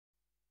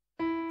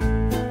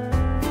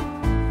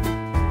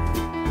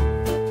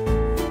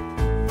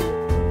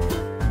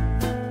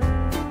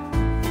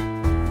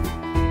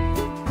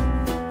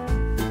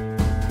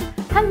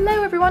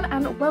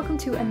everyone, and welcome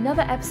to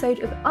another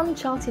episode of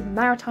Uncharted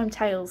Maritime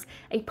Tales,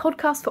 a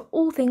podcast for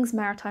all things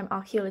maritime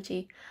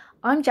archaeology.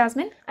 I'm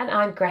Jasmine. And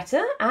I'm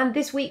Greta, and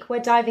this week we're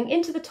diving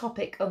into the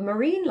topic of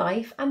marine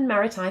life and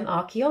maritime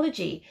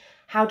archaeology.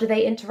 How do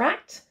they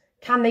interact?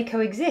 Can they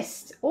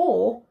coexist?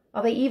 Or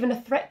are they even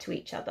a threat to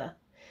each other?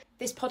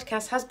 This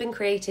podcast has been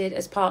created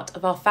as part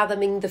of our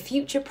Fathoming The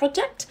Future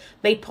project,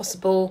 made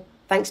possible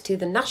thanks to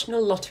the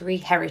National Lottery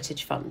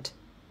Heritage Fund.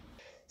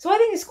 So I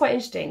think it's quite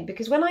interesting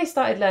because when I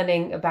started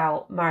learning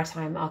about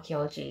maritime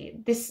archaeology,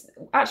 this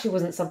actually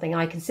wasn't something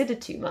I considered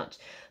too much.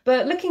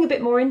 But looking a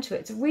bit more into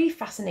it, it's a really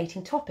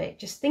fascinating topic,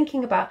 just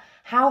thinking about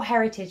how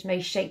heritage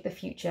may shape the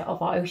future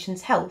of our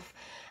ocean's health.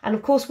 And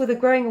of course, with a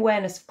growing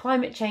awareness of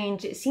climate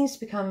change, it seems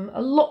to become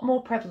a lot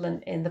more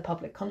prevalent in the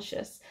public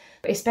conscious,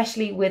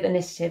 especially with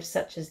initiatives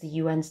such as the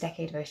UN's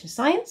Decade of Ocean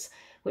Science,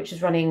 which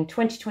is running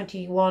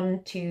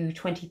 2021 to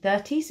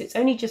 2030, so it's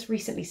only just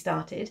recently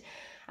started.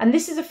 And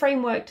this is a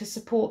framework to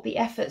support the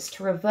efforts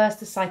to reverse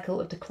the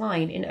cycle of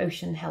decline in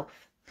ocean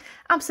health.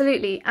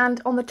 Absolutely, and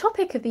on the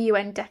topic of the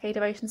UN Decade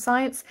of Ocean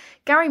Science,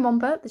 Garry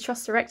Momber, the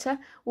Trust Director,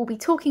 will be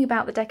talking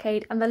about the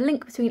decade and the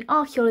link between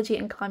archaeology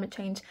and climate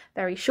change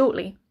very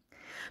shortly.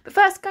 But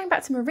first, going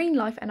back to marine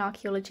life and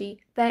archaeology,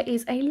 there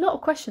is a lot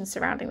of questions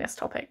surrounding this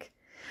topic.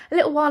 A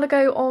little while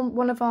ago on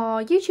one of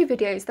our YouTube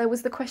videos, there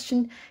was the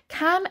question,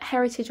 can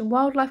heritage and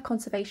wildlife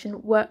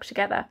conservation work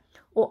together,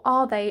 or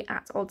are they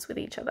at odds with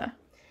each other?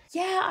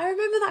 Yeah, I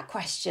remember that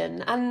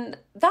question, and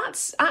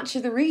that's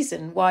actually the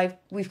reason why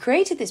we've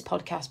created this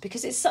podcast,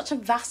 because it's such a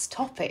vast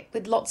topic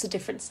with lots of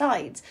different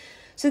sides.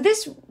 So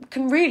this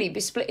can really be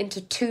split into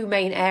two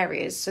main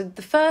areas. So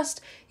the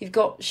first, you've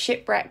got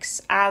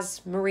shipwrecks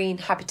as marine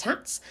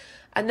habitats,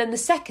 and then the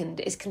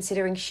second is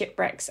considering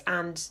shipwrecks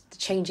and the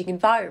changing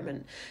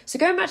environment. So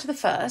going back to the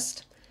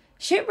first,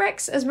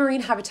 shipwrecks as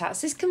marine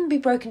habitats, this can be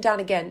broken down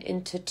again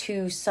into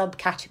two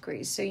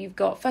subcategories. So you've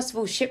got, first of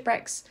all,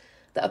 shipwrecks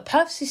that are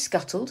purposely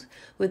scuttled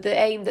with the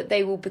aim that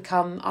they will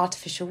become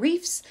artificial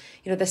reefs.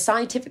 You know, they're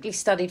scientifically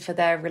studied for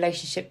their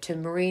relationship to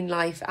marine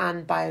life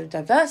and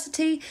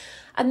biodiversity.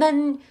 And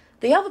then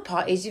the other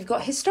part is you've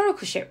got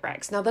historical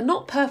shipwrecks. Now, they're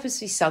not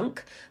purposely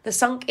sunk. They're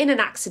sunk in an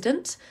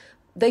accident.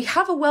 They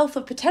have a wealth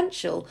of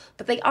potential,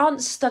 but they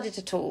aren't studied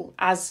at all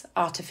as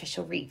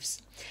artificial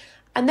reefs.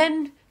 And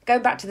then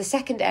going back to the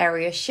second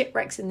area,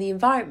 shipwrecks in the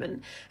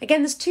environment.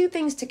 Again, there's two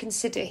things to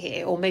consider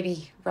here, or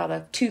maybe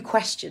rather two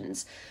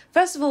questions.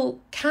 First of all,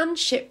 can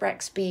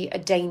shipwrecks be a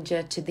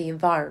danger to the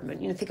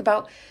environment? You know, think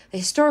about the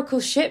historical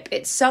ship,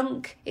 it's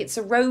sunk, it's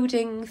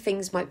eroding,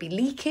 things might be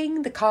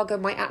leaking, the cargo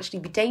might actually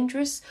be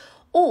dangerous.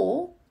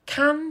 Or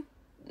can,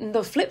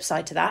 the flip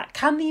side to that,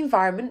 can the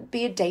environment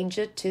be a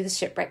danger to the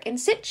shipwreck in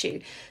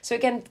situ? So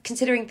again,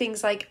 considering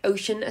things like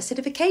ocean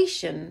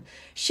acidification,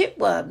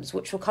 shipworms,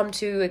 which we'll come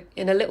to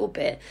in a little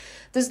bit,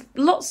 there's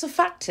lots of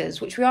factors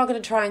which we are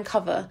going to try and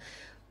cover.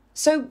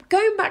 So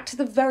going back to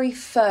the very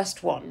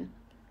first one,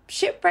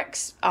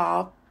 shipwrecks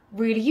are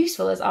really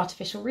useful as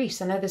artificial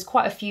reefs. I know there's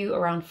quite a few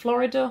around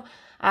Florida,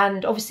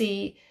 and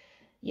obviously,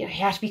 you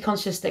have to be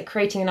conscious that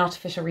creating an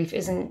artificial reef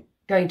isn't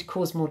going to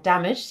cause more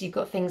damage. So you've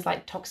got things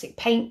like toxic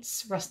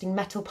paints, rusting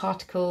metal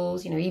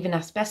particles, even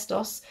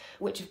asbestos,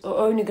 which are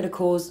only going to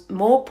cause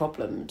more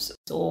problems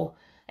or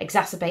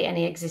exacerbate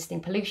any existing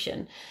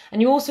pollution.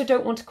 And you also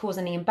don't want to cause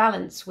any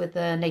imbalance with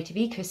the native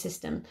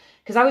ecosystem.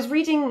 Because I was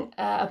reading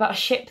about a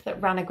ship that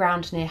ran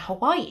aground near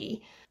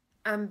Hawaii,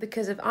 and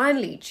because of iron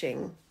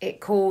leaching, it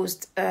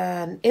caused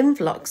an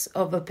influx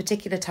of a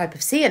particular type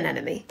of sea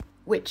anemone,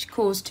 which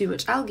caused too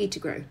much algae to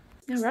grow.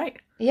 Oh, right.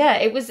 Yeah,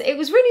 it was really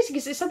interesting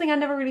because it's something I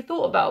never really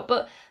thought about,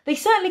 but they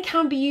certainly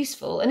can be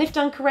useful, and if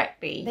done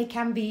correctly, they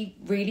can be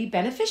really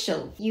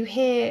beneficial. You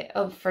hear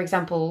of, for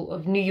example,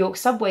 of New York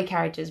subway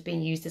carriages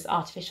being used as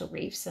artificial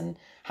reefs and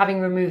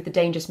having removed the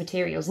dangerous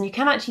materials, and you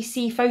can actually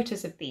see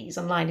photos of these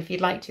online if you'd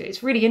like to.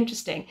 It's really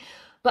interesting.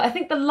 But I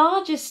think the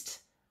largest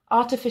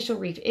artificial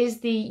reef is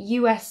the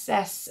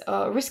USS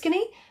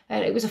Oriskany.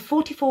 And it was a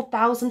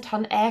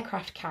 44,000-ton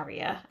aircraft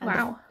carrier. And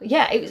wow.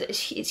 It's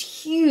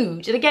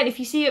huge. And again, if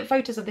you see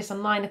photos of this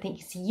online, I think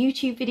you see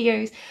YouTube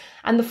videos.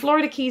 And the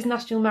Florida Keys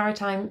National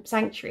Maritime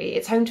Sanctuary,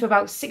 it's home to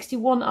about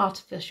 61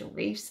 artificial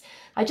reefs.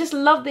 I just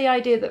love the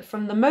idea that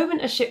from the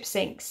moment a ship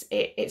sinks,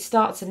 it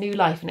starts a new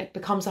life and it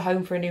becomes a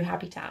home for a new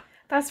habitat.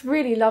 That's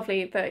really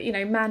lovely that,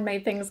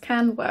 man-made things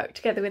can work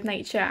together with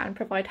nature and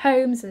provide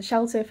homes and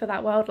shelter for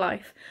that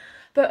wildlife.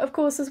 But of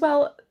course, as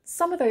well,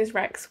 some of those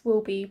wrecks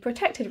will be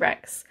protected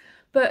wrecks.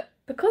 But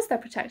because they're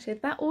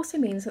protected, that also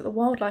means that the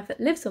wildlife that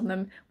lives on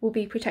them will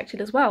be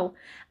protected as well.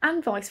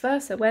 And vice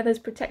versa, where there's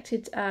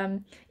protected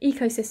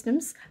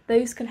ecosystems,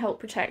 those can help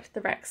protect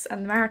the wrecks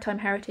and the maritime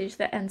heritage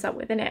that ends up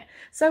within it.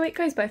 So it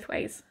goes both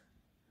ways.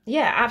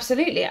 Yeah,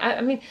 absolutely.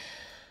 I mean,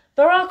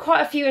 there are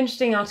quite a few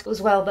interesting articles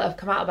as well that have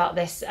come out about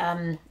this,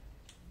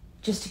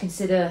 just to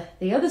consider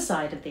the other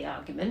side of the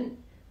argument,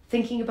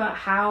 thinking about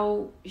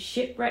how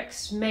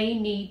shipwrecks may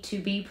need to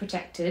be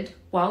protected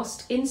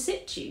whilst in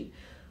situ.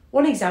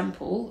 One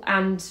example,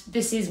 and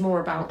this is more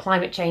about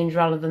climate change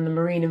rather than the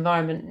marine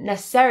environment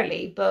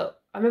necessarily,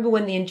 but I remember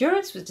when the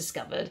Endurance was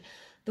discovered,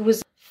 there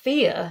was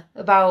fear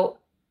about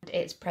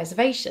its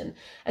preservation,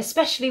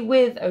 especially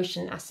with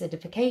ocean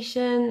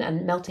acidification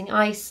and melting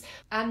ice,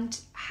 and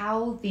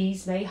how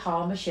these may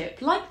harm a ship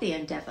like the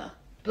Endeavour.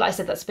 But like I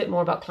said, that's a bit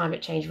more about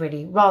climate change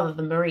really, rather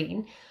than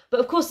marine. But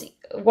of course,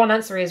 one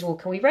answer is, well,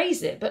 can we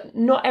raise it? But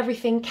not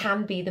everything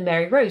can be the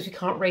Mary Rose. We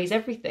can't raise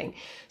everything.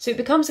 So it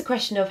becomes a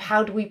question of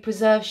how do we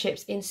preserve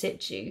ships in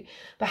situ?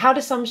 But how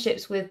do some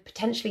ships with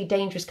potentially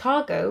dangerous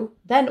cargo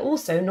then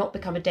also not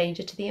become a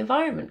danger to the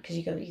environment? Because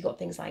you've got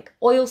things like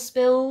oil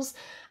spills,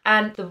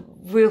 and the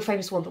real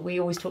famous one that we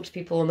always talk to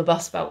people on the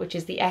bus about, which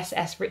is the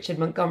SS Richard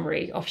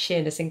Montgomery off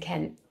Sheerness in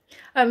Kent.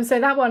 So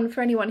that one,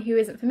 for anyone who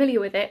isn't familiar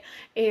with it,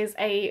 is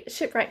a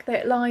shipwreck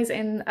that lies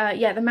in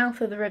the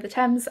mouth of the River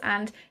Thames,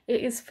 and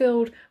it is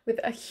filled with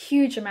a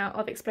huge amount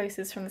of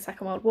explosives from the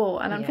Second World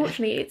War, and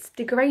unfortunately it's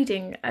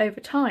degrading over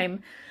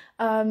time.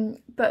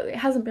 But it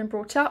hasn't been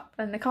brought up,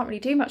 and they can't really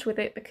do much with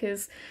it,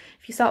 because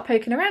if you start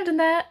poking around in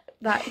there,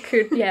 that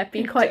could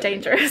be quite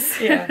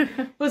dangerous. Yeah.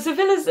 Well, to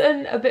fill us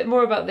in a bit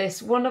more about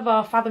this, one of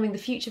our Fathoming the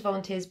Future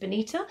volunteers,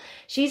 Benita,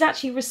 she's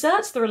actually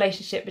researched the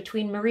relationship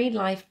between marine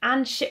life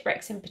and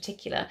shipwrecks in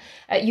particular.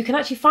 You can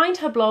actually find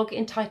her blog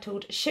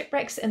entitled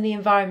Shipwrecks and the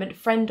Environment,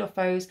 Friend or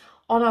Foes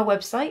on our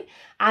website,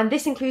 and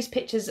this includes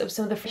pictures of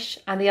some of the fish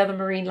and the other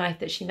marine life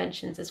that she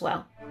mentions as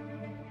well.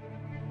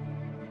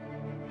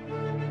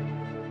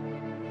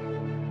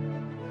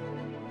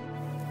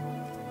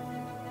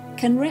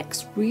 Can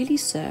wrecks really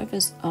serve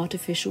as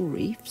artificial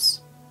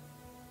reefs?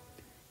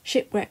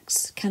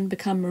 Shipwrecks can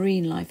become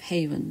marine life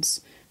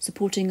havens,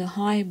 supporting a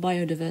high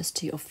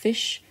biodiversity of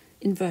fish,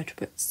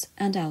 invertebrates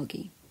and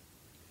algae.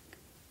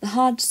 The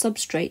hard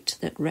substrate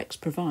that wrecks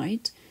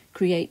provide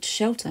create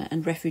shelter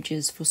and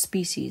refuges for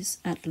species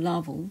at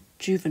larval,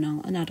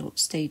 juvenile and adult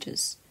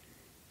stages,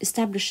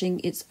 establishing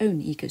its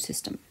own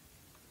ecosystem.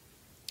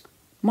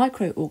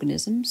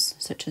 Microorganisms,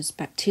 such as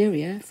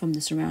bacteria from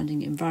the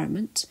surrounding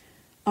environment,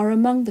 are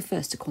among the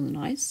first to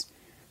colonise,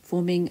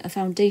 forming a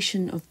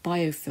foundation of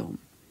biofilm,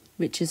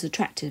 which is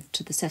attractive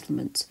to the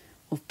settlement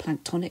of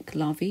planktonic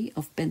larvae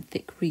of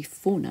benthic reef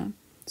fauna,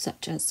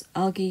 such as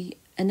algae,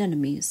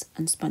 anemones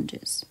and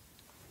sponges.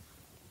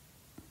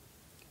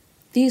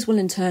 These will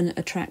in turn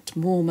attract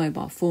more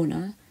mobile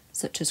fauna,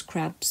 such as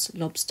crabs,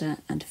 lobster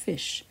and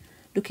fish,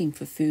 looking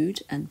for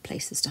food and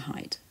places to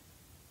hide.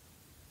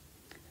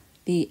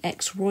 The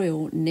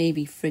ex-Royal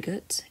Navy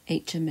frigate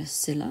HMS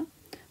Scylla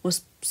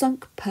was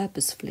sunk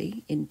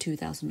purposefully in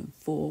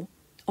 2004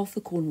 off the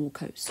Cornwall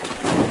coast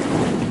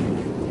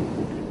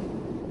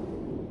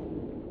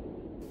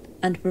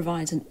and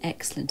provides an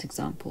excellent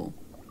example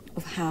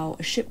of how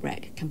a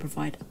shipwreck can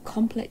provide a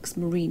complex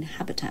marine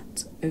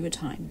habitat over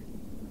time.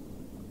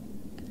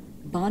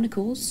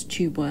 Barnacles,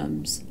 tube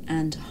worms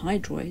and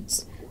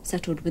hydroids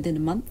settled within a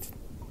month,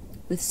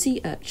 with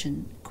sea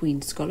urchin,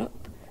 queen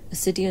scallop,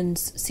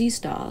 ascidians, sea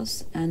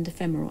stars and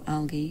ephemeral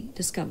algae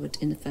discovered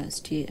in the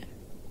first year.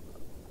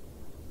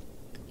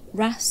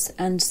 Wrasse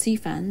and sea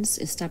fans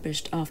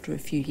established after a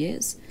few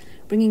years,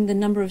 bringing the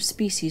number of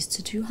species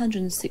to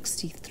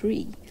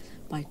 263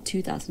 by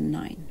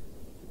 2009.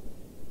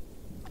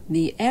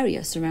 The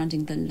area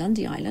surrounding the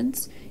Lundy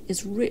Islands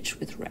is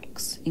rich with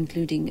wrecks,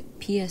 including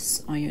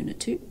PS Iona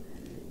 2,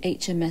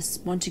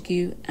 HMS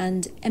Montague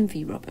and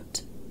MV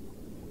Robert.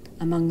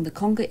 Among the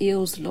conger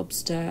eels,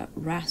 lobster,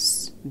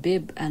 wrasse,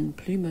 bib and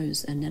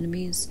plumose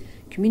anemones,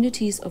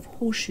 communities of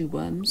horseshoe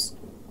worms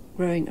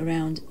growing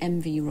around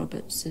MV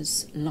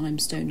Roberts'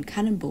 limestone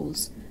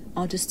cannonballs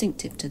are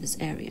distinctive to this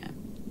area.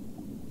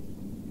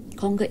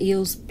 Conger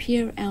eels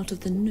peer out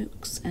of the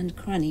nooks and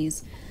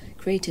crannies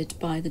created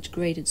by the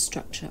degraded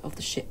structure of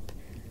the ship,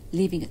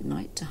 leaving at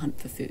night to hunt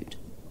for food.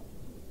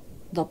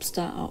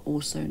 Lobster are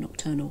also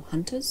nocturnal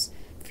hunters,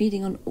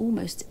 feeding on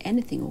almost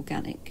anything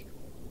organic,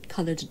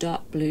 coloured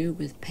dark blue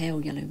with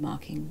pale yellow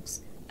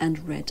markings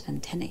and red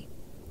antennae.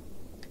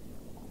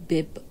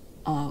 Bib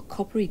are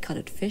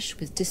coppery-coloured fish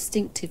with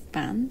distinctive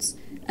bands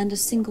and a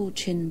single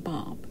chin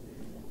barb,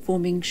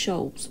 forming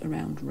shoals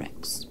around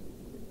wrecks.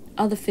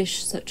 Other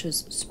fish such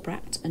as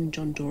sprat and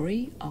John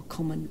Dory are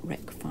common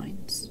wreck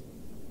finds.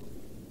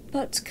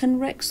 But can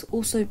wrecks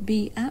also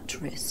be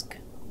at risk?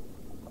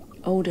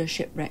 Older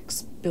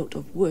shipwrecks built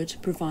of wood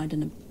provide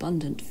an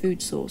abundant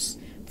food source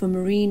for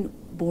marine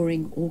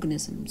boring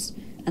organisms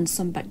and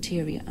some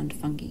bacteria and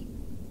fungi.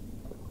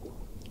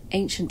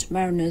 Ancient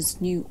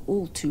mariners knew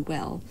all too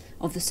well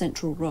of the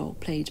central role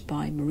played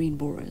by marine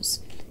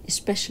borers,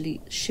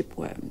 especially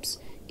shipworms,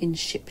 in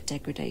ship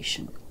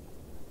degradation.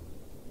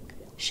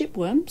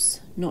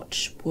 Shipworms, not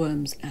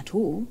shipworms at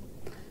all,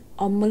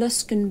 are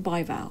molluscan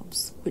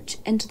bivalves which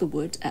enter the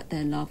wood at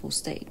their larval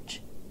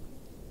stage,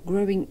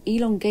 growing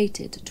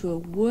elongated to a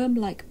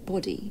worm-like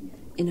body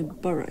in a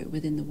burrow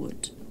within the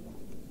wood.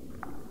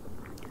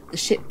 The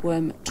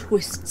shipworm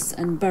twists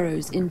and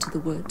burrows into the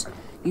wood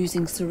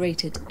using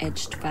serrated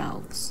edged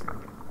valves.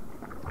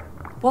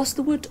 Whilst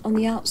the wood on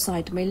the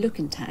outside may look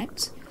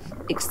intact,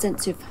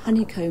 extensive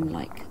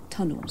honeycomb-like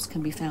tunnels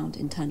can be found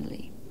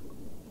internally.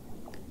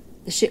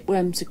 The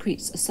shipworm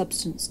secretes a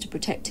substance to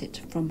protect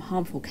it from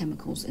harmful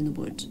chemicals in the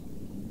wood.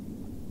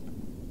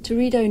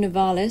 Teredo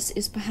nivalis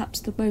is perhaps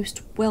the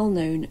most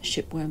well-known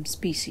shipworm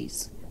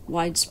species,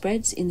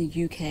 widespread in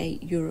the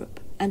UK, Europe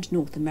and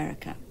North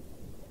America.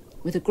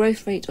 With a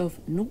growth rate of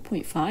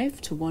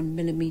 0.5 to 1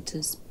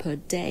 millimetres per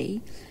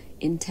day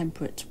in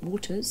temperate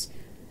waters,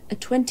 a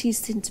 20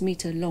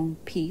 centimetre long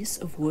piece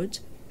of wood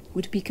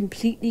would be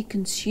completely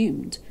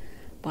consumed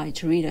by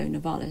Teredo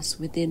nivalis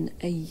within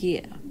a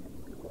year.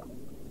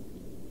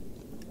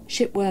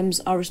 Shipworms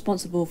are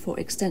responsible for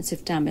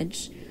extensive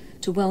damage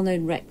to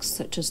well-known wrecks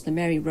such as the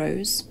Mary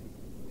Rose,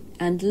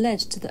 and led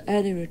to the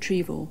early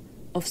retrieval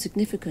of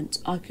significant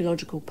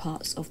archaeological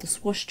parts of the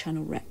Swash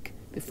Channel wreck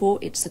before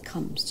it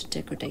succumbs to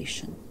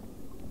degradation.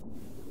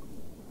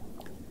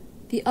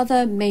 The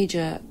other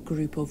major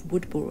group of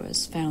wood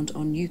borers found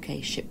on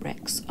UK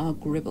shipwrecks are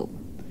gribble,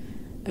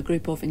 a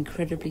group of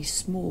incredibly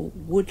small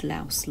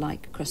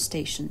woodlouse-like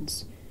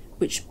crustaceans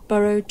which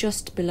burrow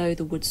just below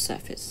the wood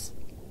surface.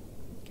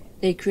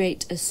 They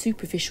create a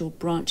superficial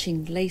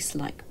branching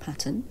lace-like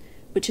pattern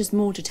which is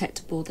more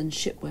detectable than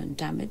shipworm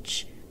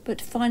damage,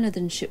 but finer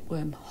than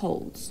shipworm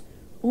holes,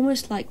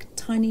 almost like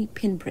tiny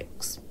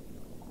pinpricks.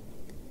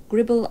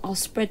 Gribble are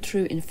spread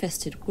through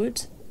infested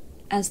wood,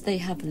 as they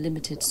have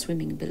limited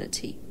swimming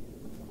ability.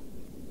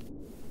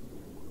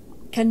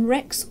 Can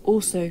wrecks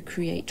also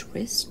create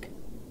risk?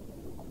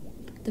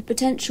 The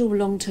potential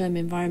long-term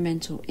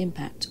environmental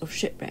impact of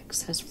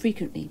shipwrecks has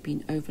frequently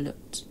been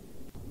overlooked.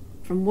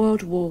 From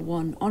World War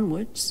I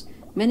onwards,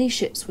 many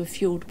ships were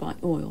fuelled by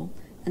oil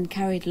and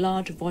carried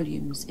large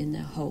volumes in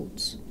their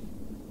holds.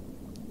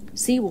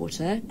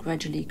 Seawater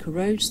gradually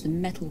corrodes the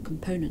metal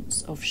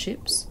components of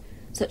ships,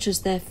 such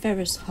as their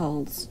ferrous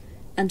hulls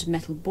and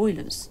metal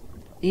boilers,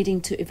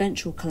 leading to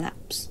eventual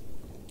collapse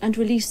and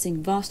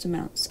releasing vast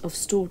amounts of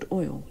stored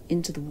oil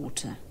into the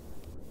water.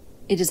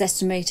 It is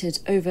estimated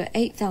over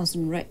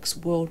 8,000 wrecks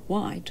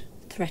worldwide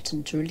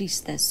threaten to release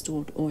their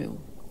stored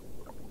oil.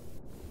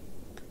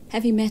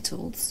 Heavy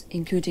metals,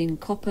 including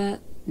copper,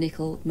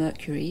 nickel,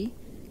 mercury,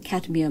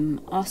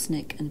 cadmium,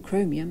 arsenic and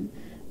chromium,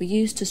 were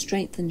used to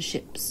strengthen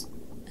ships,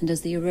 and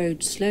as they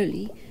erode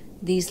slowly,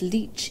 these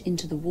leach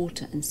into the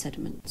water and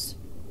sediments.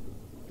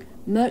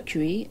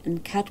 Mercury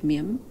and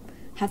cadmium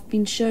have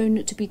been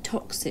shown to be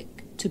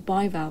toxic to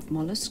bivalve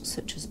mollusks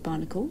such as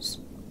barnacles,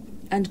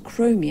 and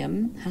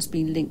chromium has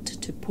been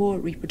linked to poor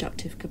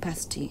reproductive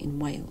capacity in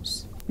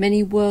whales.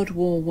 Many World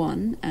War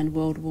I and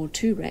World War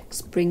II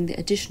wrecks bring the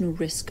additional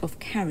risk of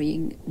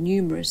carrying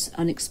numerous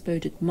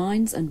unexploded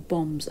mines and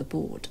bombs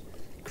aboard,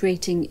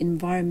 creating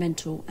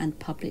environmental and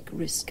public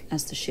risk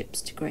as the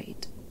ships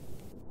degrade.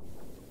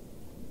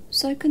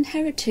 So can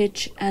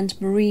heritage and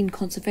marine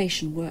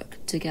conservation work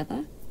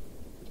together?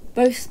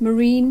 Both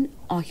marine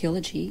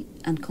archaeology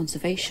and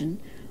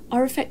conservation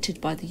are affected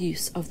by the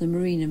use of the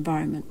marine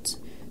environment,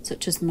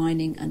 such as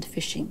mining and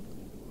fishing.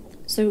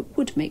 So it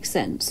would make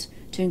sense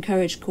to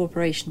encourage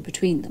cooperation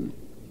between them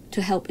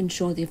to help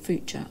ensure the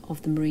future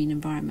of the marine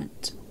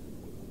environment.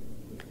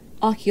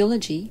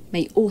 Archaeology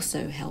may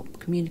also help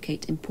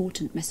communicate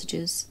important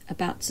messages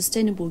about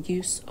sustainable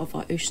use of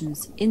our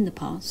oceans in the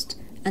past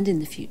and in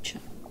the future.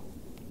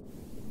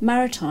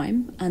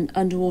 Maritime and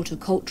Underwater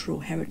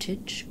Cultural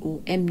Heritage,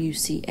 or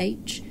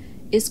MUCH,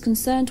 is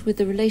concerned with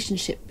the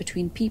relationship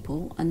between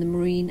people and the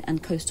marine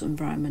and coastal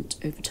environment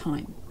over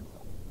time,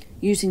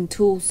 using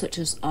tools such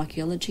as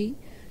archaeology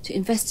to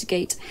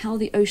investigate how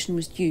the ocean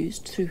was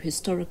used through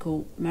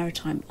historical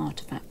maritime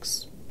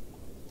artefacts.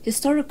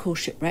 Historical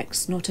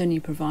shipwrecks not only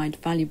provide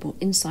valuable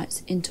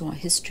insights into our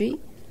history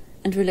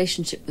and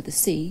relationship with the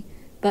sea,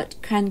 but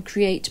can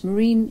create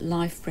marine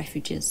life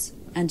refuges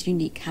and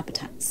unique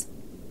habitats.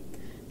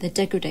 Their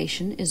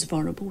degradation is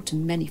vulnerable to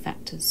many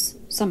factors,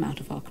 some out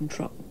of our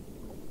control,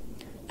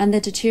 and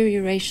their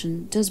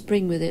deterioration does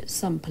bring with it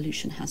some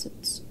pollution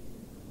hazards.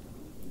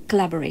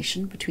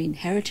 Collaboration between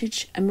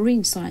heritage and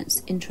marine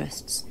science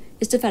interests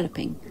is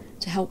developing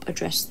to help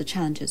address the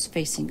challenges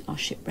facing our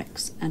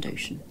shipwrecks and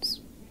oceans.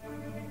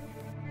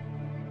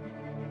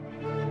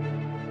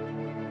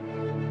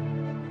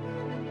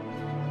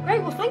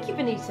 Great, well thank you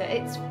Benita.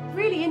 It's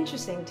really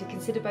interesting to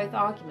consider both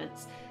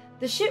arguments.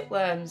 The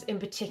shipworms in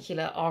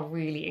particular are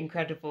really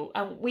incredible,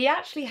 and we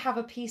actually have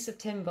a piece of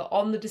timber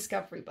on the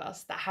Discovery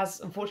bus that has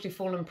unfortunately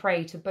fallen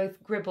prey to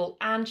both gribble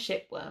and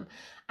shipworm,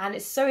 and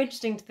it's so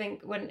interesting to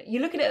think when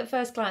you look at it at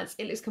first glance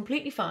it looks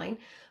completely fine,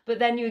 but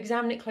then you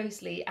examine it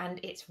closely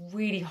and it's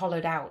really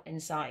hollowed out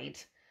inside.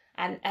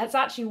 And it's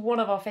actually one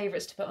of our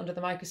favourites to put under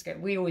the microscope.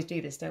 We always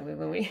do this, don't we,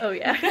 when we... Oh,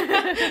 yeah.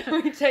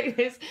 we take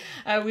this.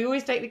 We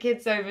always take the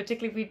kids over,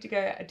 particularly if we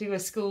go do a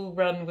school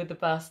run with the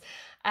bus.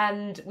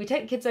 And we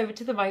take the kids over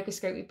to the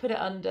microscope, we put it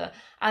under,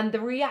 and the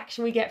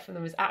reaction we get from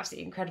them is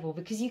absolutely incredible,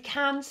 because you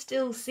can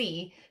still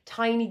see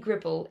tiny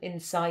gribble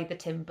inside the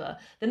timber.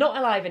 They're not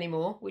alive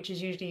anymore, which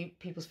is usually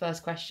people's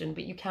first question,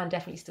 but you can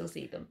definitely still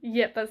see them.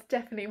 Yep, that's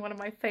definitely one of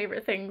my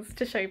favourite things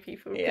to show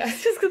people. Yeah.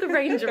 It's just got the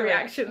range of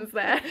reactions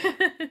there.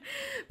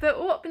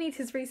 But what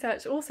Benita's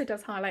research also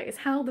does highlight is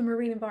how the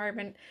marine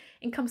environment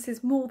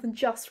encompasses more than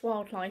just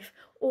wildlife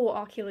or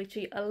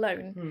archaeology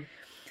alone.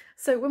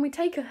 So when we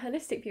take a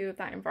holistic view of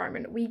that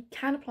environment, we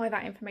can apply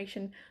that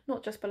information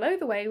not just below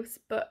the waves,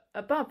 but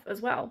above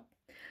as well.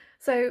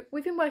 So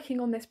we've been working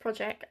on this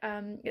project.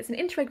 It's an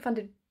Interreg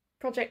funded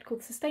project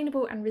called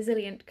Sustainable and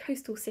Resilient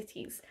Coastal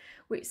Cities,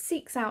 which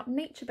seeks out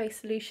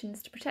nature-based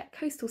solutions to protect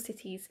coastal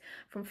cities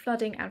from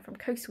flooding and from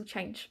coastal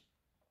change.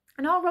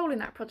 And our role in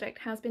that project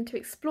has been to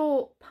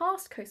explore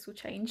past coastal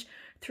change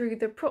through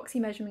the proxy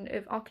measurement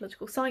of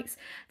archaeological sites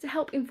to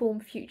help inform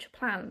future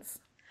plans.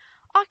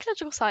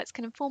 Archaeological sites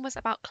can inform us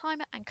about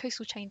climate and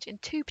coastal change in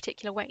two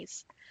particular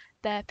ways: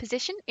 their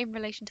position in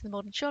relation to the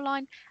modern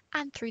shoreline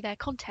and through their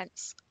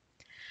contents.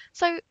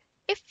 So,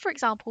 if, for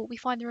example, we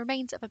find the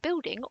remains of a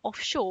building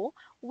offshore,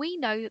 we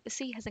know that the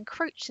sea has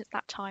encroached since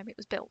that time it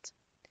was built.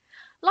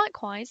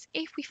 Likewise,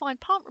 if we find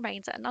plant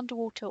remains at an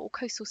underwater or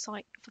coastal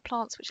site for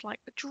plants which like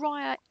the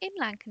drier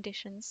inland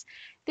conditions,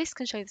 this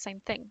can show the same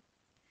thing.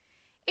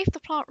 If the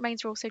plant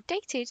remains are also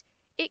dated,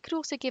 it could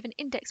also give an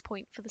index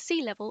point for the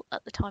sea level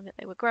at the time that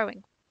they were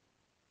growing.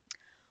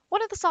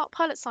 One of the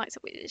pilot sites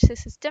at which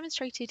this is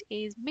demonstrated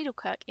is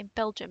Middelkerk in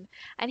Belgium,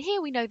 and here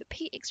we know that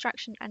peat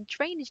extraction and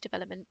drainage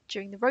development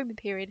during the Roman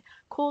period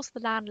caused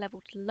the land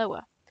level to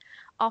lower,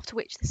 after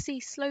which the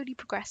sea slowly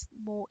progressed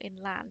more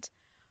inland,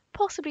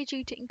 possibly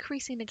due to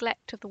increasing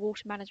neglect of the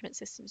water management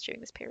systems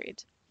during this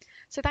period.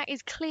 So that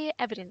is clear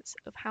evidence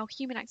of how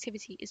human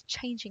activity is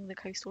changing the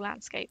coastal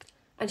landscape.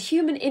 And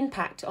human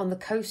impact on the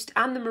coast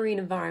and the marine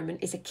environment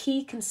is a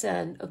key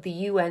concern of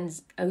the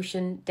UN's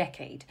Ocean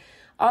Decade.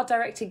 Our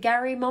director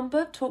Garry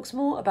Momber talks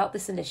more about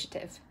this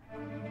initiative.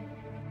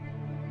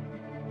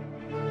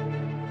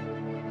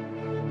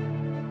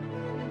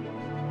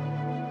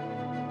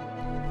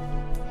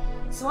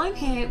 So I'm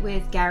here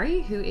with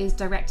Garry, who is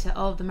director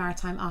of the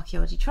Maritime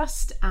Archaeology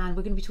Trust, and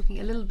we're going to be talking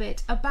a little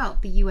bit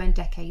about the UN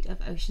Decade of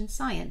Ocean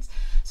Science.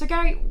 So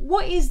Garry,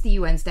 what is the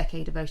UN's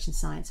Decade of Ocean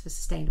Science for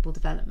Sustainable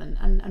Development,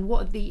 and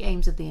what are the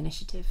aims of the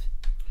initiative?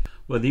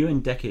 Well, the UN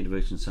Decade of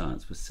Ocean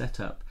Science was set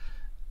up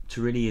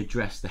to really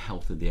address the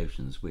health of the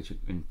oceans, which are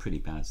in pretty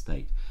bad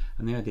state.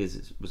 And the idea is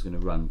it was going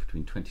to run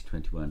between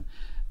 2021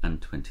 and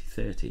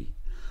 2030.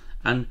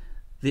 And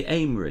the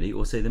aim really,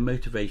 or say the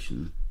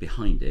motivation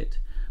behind it,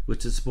 was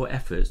to support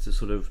efforts to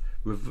sort of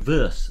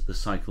reverse the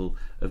cycle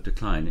of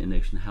decline in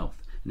ocean health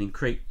and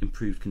create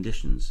improved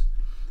conditions.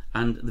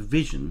 And the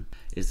vision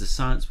is the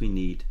science we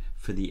need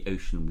for the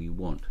ocean we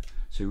want.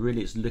 So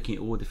really it's looking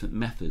at all different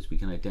methods we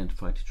can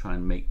identify to try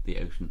and make the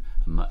ocean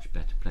a much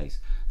better place.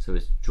 So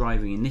it's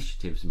driving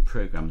initiatives and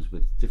programs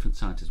with different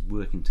scientists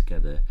working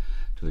together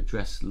to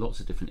address lots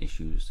of different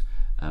issues,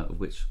 of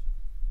which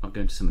I'll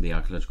go into some of the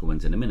archaeological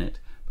ones in a minute,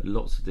 but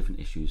lots of different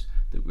issues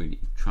that really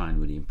try and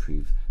really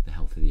improve the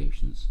health of the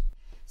oceans.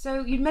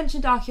 So you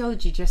mentioned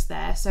archaeology just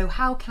there, so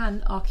how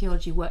can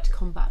archaeology work to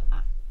combat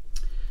that?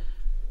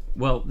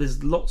 Well,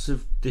 there's lots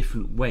of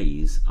different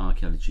ways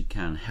archaeology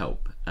can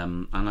help,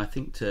 and I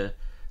think to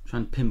try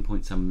and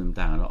pinpoint some of them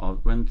down,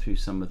 I'll run through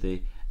some of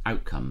the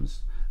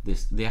outcomes,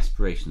 the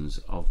aspirations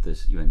of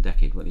this UN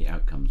Decade, what the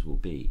outcomes will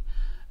be.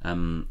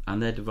 And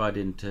they're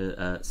divided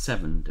into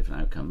 7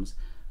 different outcomes,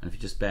 and if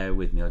you just bear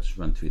with me, I'll just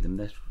run through them.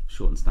 They're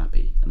short and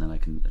snappy, and then I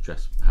can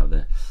address how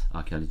the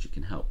archaeology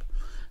can help.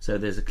 So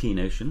there's a clean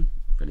ocean,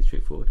 fairly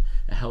straightforward,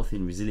 a healthy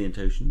and resilient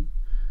ocean,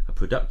 a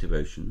productive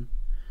ocean,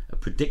 a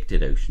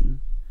predicted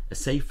ocean, a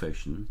safe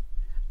ocean,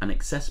 an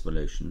accessible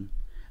ocean,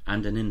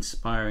 and an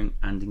inspiring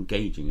and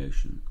engaging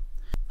ocean.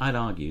 I'd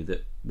argue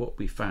that what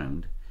we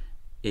found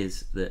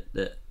is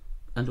that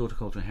underwater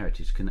cultural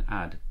heritage can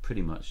add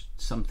pretty much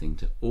something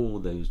to all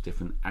those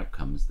different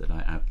outcomes that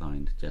I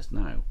outlined just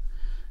now.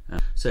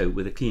 So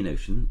with a clean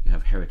ocean, you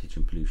have heritage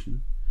and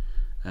pollution.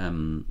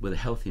 With a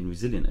healthy and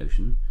resilient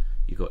ocean,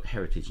 you've got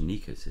heritage and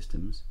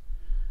ecosystems.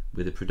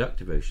 With a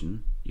productive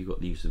ocean, you've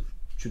got the use of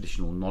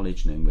traditional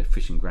knowledge, knowing where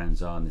fishing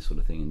grounds are and this sort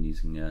of thing, and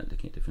using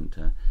looking at different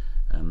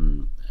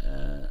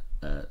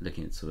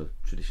looking at sort of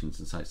traditions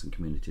and sites and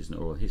communities and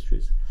oral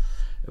histories.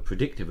 A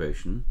predictive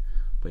ocean,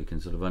 where you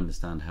can sort of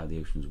understand how the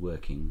ocean's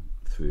working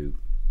through,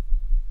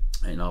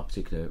 in our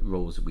particular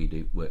roles that we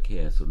do work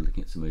here, sort of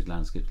looking at submerged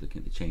landscapes, looking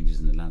at the changes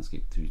in the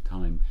landscape through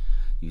time,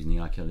 using the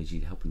archaeology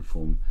to help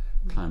inform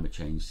climate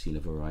change, sea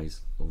level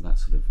rise, all that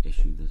sort of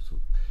issue. That sort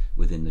of,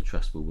 within the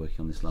trust, we're working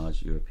on this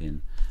large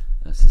European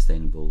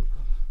sustainable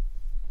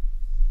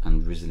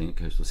and resilient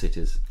coastal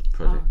cities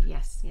project. Oh,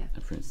 yes, yeah.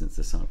 For instance,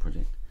 the SAR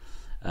project.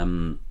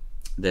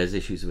 There's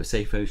issues of a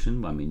safe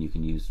ocean. I mean, you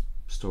can use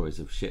stories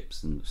of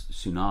ships and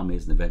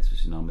tsunamis and events of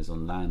tsunamis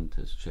on land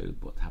to show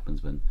what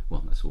happens when,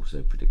 well, that's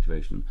also predictive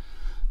ocean.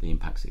 the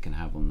impacts it can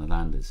have on the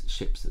landers.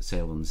 Ships that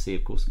sail on the sea,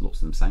 of course, lots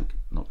of them sank,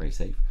 not very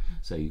safe.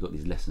 So you've got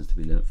these lessons to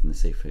be learnt from the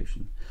safe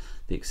ocean.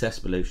 The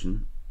accessible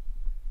ocean,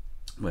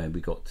 where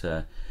we got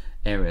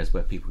areas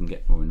where people can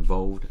get more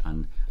involved,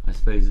 and I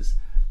suppose it's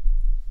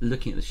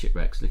looking at the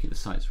shipwrecks, looking at the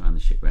sites around the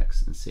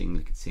shipwrecks, and seeing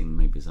them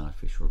maybe as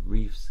artificial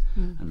reefs,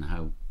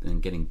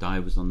 and getting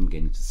divers on them,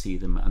 getting to see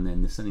them. And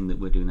then there's something that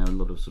we're doing now, a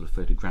lot of sort of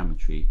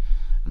photogrammetry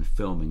and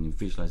filming and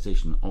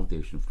visualization of the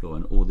ocean floor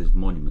and all those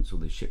monuments, all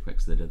those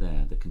shipwrecks that are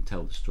there, that can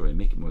tell the story,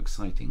 make it more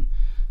exciting,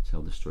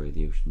 tell the story of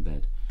the ocean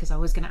bed. Because I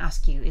was going to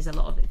ask you, is a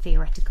lot of it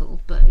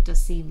theoretical, but it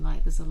does seem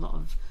like there's a lot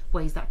of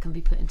ways that can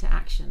be put into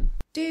action.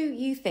 Do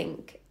you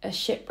think a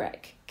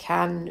shipwreck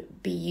can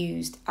be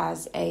used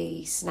as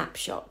a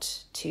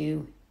snapshot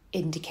to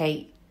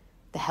indicate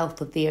the health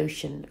of the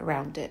ocean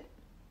around it?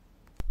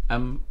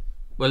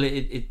 Well,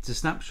 it's a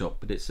snapshot,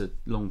 but it's a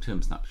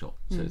long-term snapshot,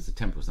 so it's a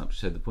temporal snapshot.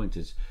 So the point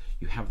is,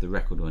 you have the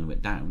record when it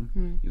went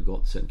down, you've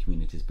got certain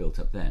communities built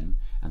up then,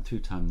 and through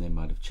time they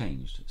might have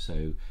changed. So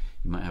you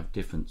might have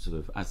different sort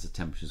of, as the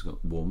temperatures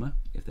got warmer,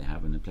 if they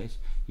have in a place,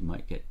 you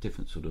might get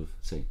different sort of,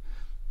 say,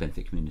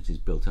 benthic communities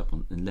built up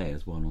in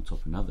layers, one on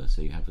top of another.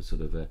 So you have a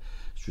sort of a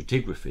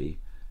stratigraphy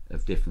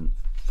of different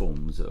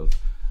forms of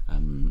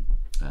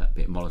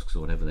bit mollusks or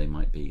whatever they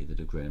might be that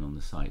are grown on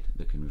the site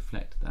that can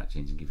reflect that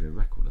change and give you a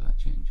record of that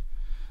change.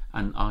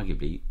 And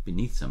arguably,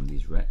 beneath some of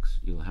these wrecks,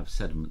 you'll have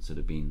sediments that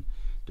have been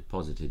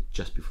deposited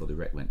just before the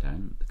wreck went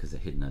down because they're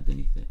hidden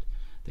underneath it.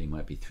 They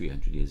might be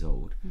 300 years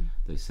old.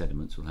 Those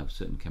sediments will have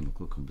certain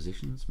chemical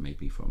compositions,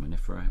 maybe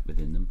foraminifera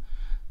within them,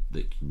 that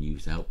you can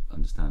use to help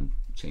understand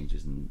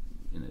changes in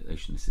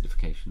ocean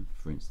acidification,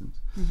 for instance.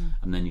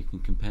 And then you can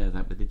compare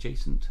that with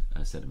adjacent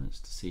sediments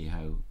to see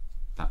how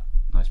that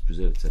nice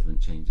preserved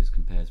sediment changes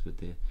compares with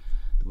the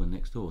one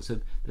next door. So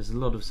there's a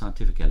lot of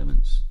scientific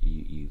elements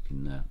you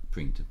can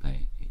bring to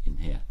play in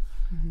here.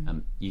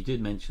 You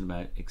did mention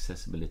about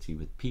accessibility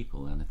with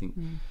people, and I think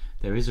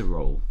there is a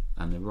role,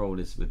 and the role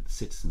is with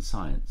citizen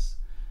science.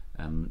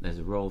 There's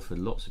a role for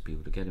lots of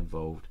people to get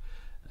involved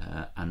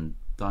and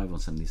dive on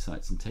some of these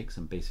sites and take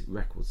some basic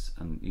records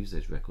and use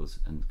those records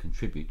and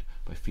contribute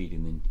by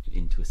feeding them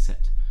into a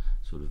set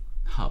sort of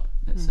hub,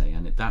 let's say,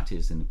 and that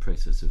is in the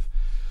process of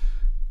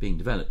being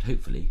developed,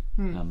 hopefully,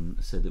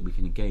 so that we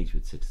can engage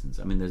with citizens.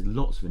 I mean, there's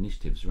lots of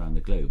initiatives around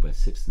the globe where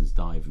citizens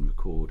dive and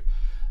record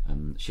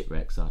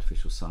shipwrecks,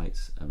 artificial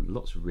sites,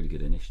 lots of really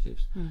good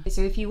initiatives.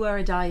 So if you were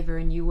a diver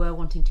and you were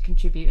wanting to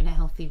contribute in a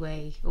healthy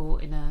way,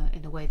 or in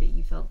a way that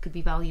you felt could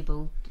be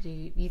valuable, do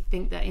you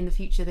think that in the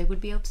future they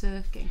would be able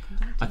to get in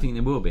contact? I think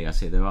there will be. I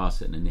say there are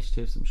certain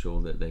initiatives. I'm sure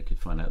that they could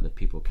find out that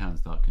people can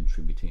start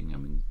contributing. I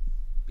mean,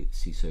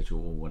 sea search or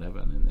whatever,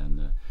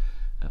 and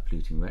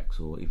polluting wrecks,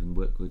 or even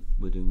work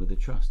we're doing with the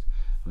trust.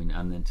 I mean,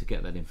 and then to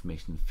get that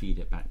information and feed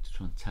it back to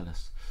try and tell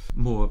us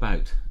more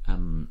about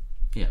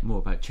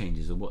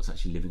changes of what's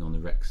actually living on the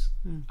wrecks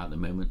at the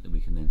moment, that we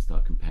can then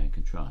start compare and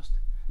contrast.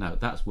 Now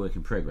that's work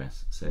in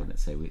progress. So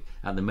let's say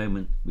at the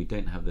moment we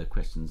don't have the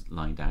questions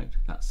lined out.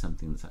 That's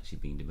something that's actually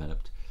being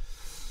developed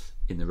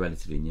in the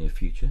relatively near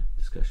future.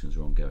 Discussions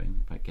are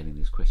ongoing about getting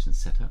these questions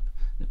set up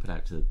and put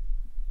out to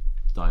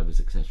divers,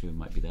 etc., who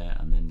might be there,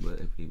 and then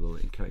hopefully we'll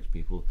encourage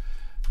people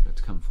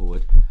to come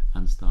forward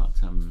and start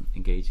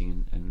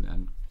engaging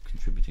and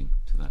contributing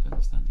to that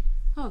understanding.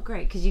 Oh,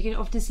 great, because you can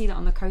often see that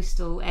on the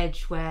coastal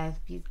edge where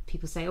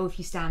people say, if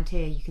you stand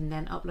here, you can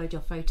then upload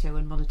your photo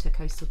and monitor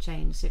coastal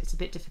change. So it's a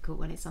bit difficult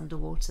when it's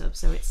underwater.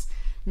 So it's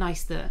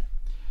nice that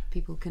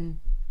people can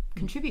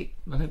contribute.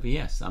 Well, hopefully,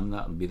 yes. That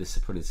would be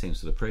probably the same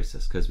sort of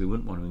process, because we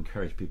wouldn't want to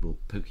encourage people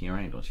poking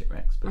around on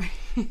shipwrecks, but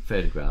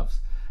photographs,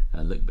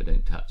 look but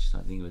don't touch,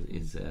 I think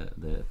is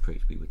the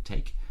approach we would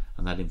take,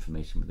 and that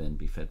information would then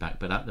be fed back.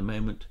 But at the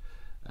moment,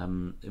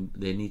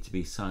 they need to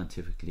be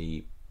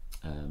scientifically,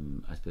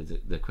 I suppose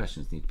the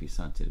questions need to be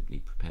scientifically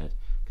prepared,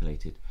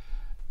 collated,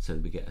 so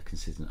that we get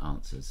consistent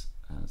answers.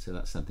 So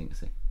that's something to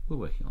say we're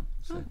working on.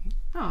 So,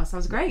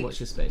 sounds great. Watch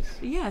your space.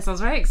 Yeah, sounds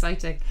very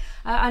exciting.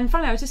 And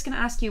finally, I was just going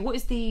to ask you, what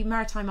is the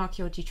Maritime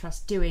Archaeology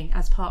Trust doing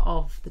as part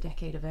of the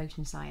Decade of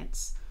Ocean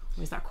Science?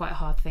 Or is that quite a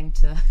hard thing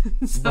to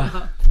sum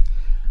up?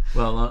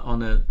 Well,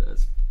 on a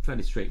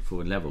fairly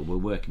straightforward level, we're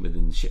working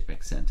within the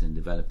Shipwrecks Centre and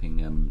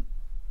developing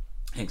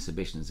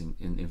exhibitions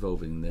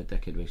involving the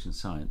Decade of Ocean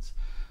Science,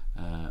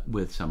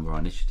 with some of our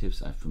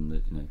initiatives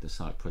from the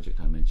site project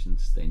I mentioned,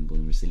 Sustainable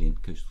and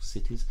Resilient Coastal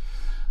Cities,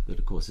 that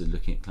of course is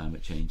looking at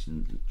climate change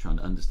and trying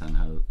to understand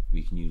how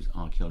we can use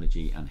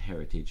archaeology and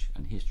heritage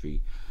and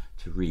history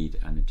to read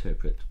and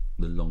interpret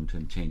the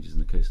long-term changes in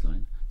the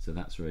coastline. So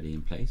that's already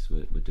in place.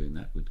 We're doing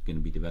that. We're going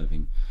to be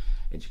developing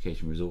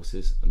education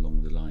resources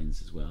along the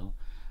lines as well,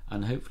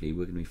 and hopefully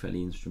we're going to be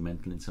fairly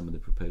instrumental in some of the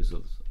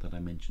proposals that I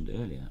mentioned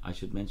earlier. I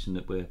should mention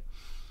that we're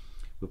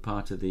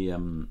part of the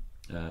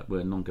we're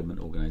a non-government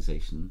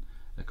organisation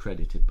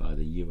accredited by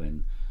the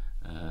UN,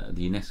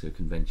 the UNESCO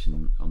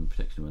Convention on the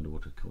Protection of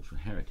Underwater Cultural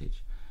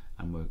Heritage,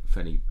 and we're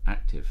fairly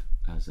active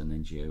as an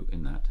NGO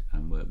in that,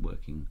 and we're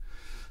working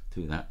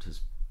through that to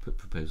put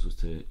proposals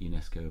to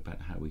UNESCO about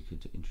how we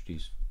could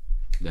introduce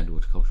the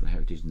underwater cultural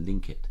heritage and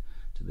link it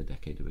to to the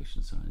Decade of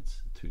Ocean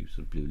Science through sort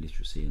of blue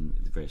literacy and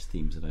the various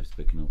themes that I've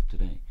spoken of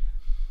today.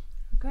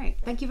 Great,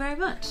 thank you very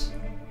much.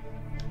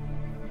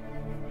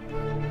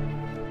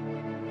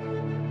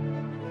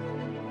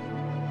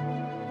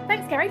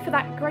 Thanks, Garry, for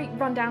that great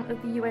rundown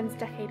of the UN's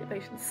Decade of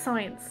Ocean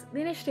Science.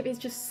 The initiative is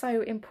just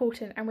so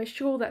important, and we're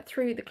sure that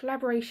through the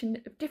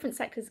collaboration of different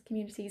sectors and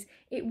communities,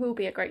 it will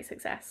be a great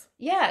success.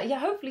 Yeah,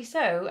 hopefully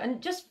so.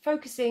 And just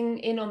focusing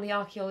in on the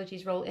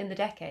archaeology's role in the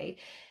decade,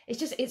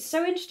 it's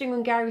so interesting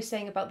when Garry was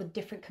saying about the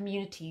different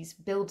communities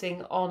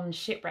building on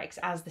shipwrecks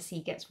as the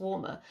sea gets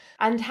warmer,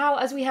 and how,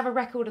 as we have a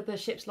record of the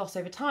ship's loss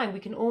over time, we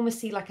can almost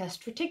see like a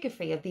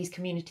stratigraphy of these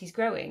communities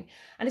growing.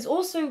 And it's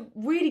also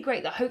really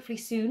great that hopefully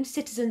soon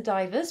citizen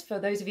divers, for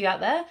those of you out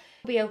there,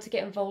 will be able to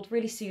get involved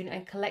really soon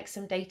and collect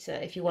some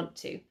data if you want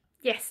to.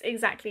 Yes,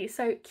 exactly.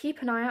 So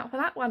keep an eye out for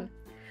that one.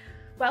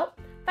 Well,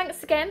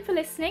 thanks again for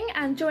listening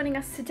and joining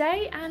us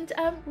today, and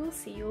we'll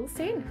see you all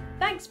soon.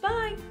 Thanks,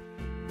 bye!